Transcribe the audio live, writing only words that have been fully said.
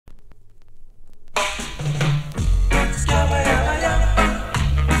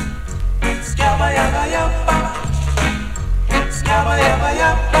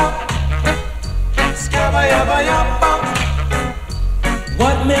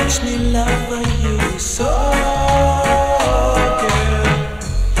What makes me love you so, girl?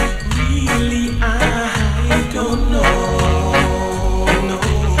 Really, I don't know. No.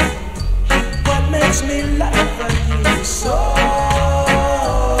 What makes me love you so?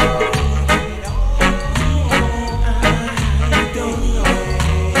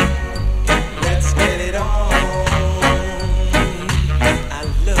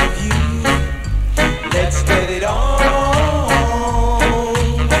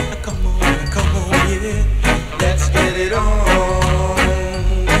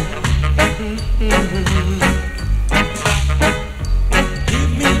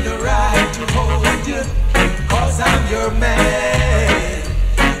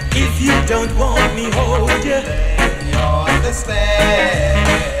 Don't want me hold you, then you understand.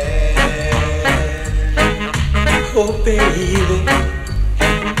 Oh baby,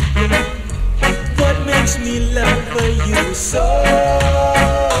 what makes me love you so?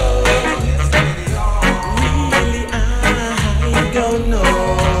 Really, I don't know.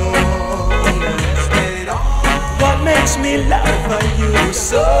 What makes me love you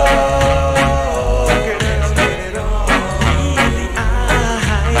so?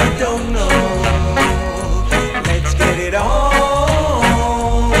 Don't know. Let's get it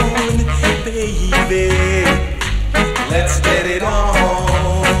on, baby. Let's get it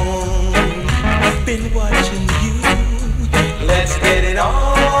on. Been watching you. Let's get it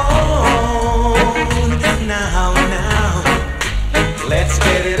on. Now, let's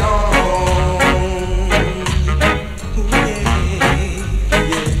get it on. Ooh, yeah.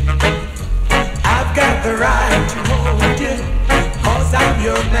 I've got the right to hold you, 'cause I'm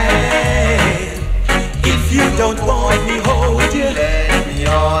your man. If you don't want me hold you, let me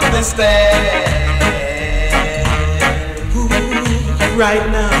understand. Ooh, right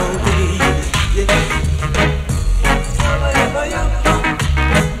now, baby. Yeah.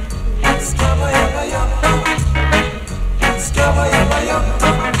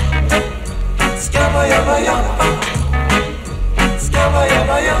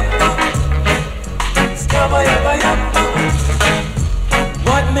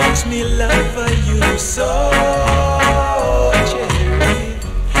 What makes me love you so, Cherry?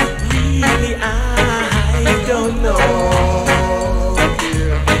 Really, I don't know.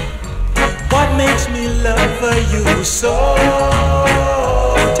 What makes me love you so?